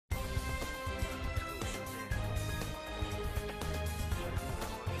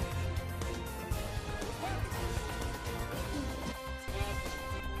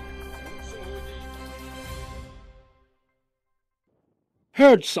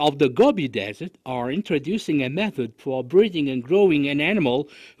Herds of the Gobi Desert are introducing a method for breeding and growing an animal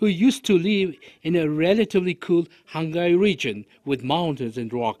who used to live in a relatively cool Hangai region with mountains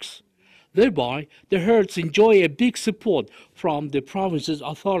and rocks. Thereby, the herds enjoy a big support from the province's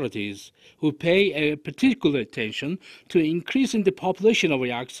authorities, who pay a particular attention to increasing the population of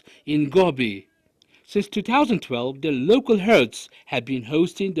yaks in Gobi. Since 2012, the local herds have been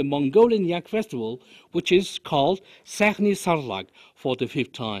hosting the Mongolian Yak Festival, which is called Sakhni Sarlak, for the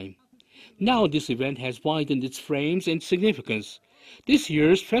fifth time. Now this event has widened its frames and significance. This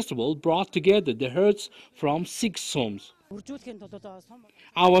year's festival brought together the herds from 6 soms.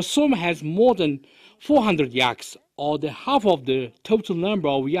 Our som has more than 400 yaks, or the half of the total number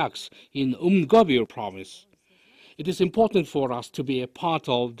of yaks in Gobi province. It is important for us to be a part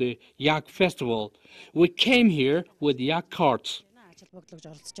of the Yak Festival. We came here with yak carts.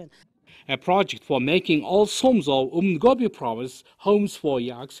 A project for making all soms of Gobi province homes for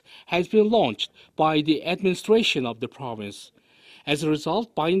yaks has been launched by the administration of the province. As a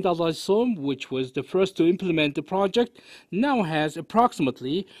result, Bayındalay Som, which was the first to implement the project, now has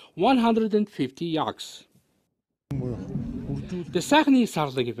approximately 150 yaks. The Sakhni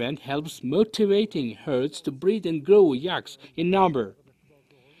Sarlak event helps motivating herds to breed and grow yaks in number.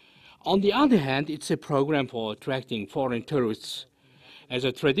 On the other hand, it's a program for attracting foreign tourists. As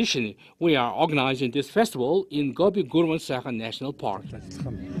a tradition, we are organizing this festival in Gobi Gurvansaikhan National Park.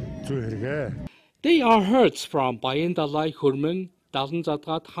 They are herds from Bayındalay, Hurmun,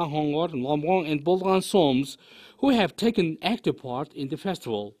 Dalnzatgat, Hanhongor, Lomgong, and Bolgan Soms who have taken active part in the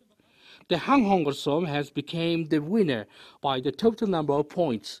festival. The Hanhongor Som has become the winner by the total number of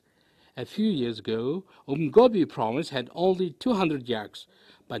points. A few years ago, Gobi province had only 200 yaks,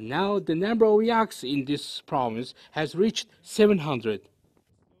 but now the number of yaks in this province has reached 700.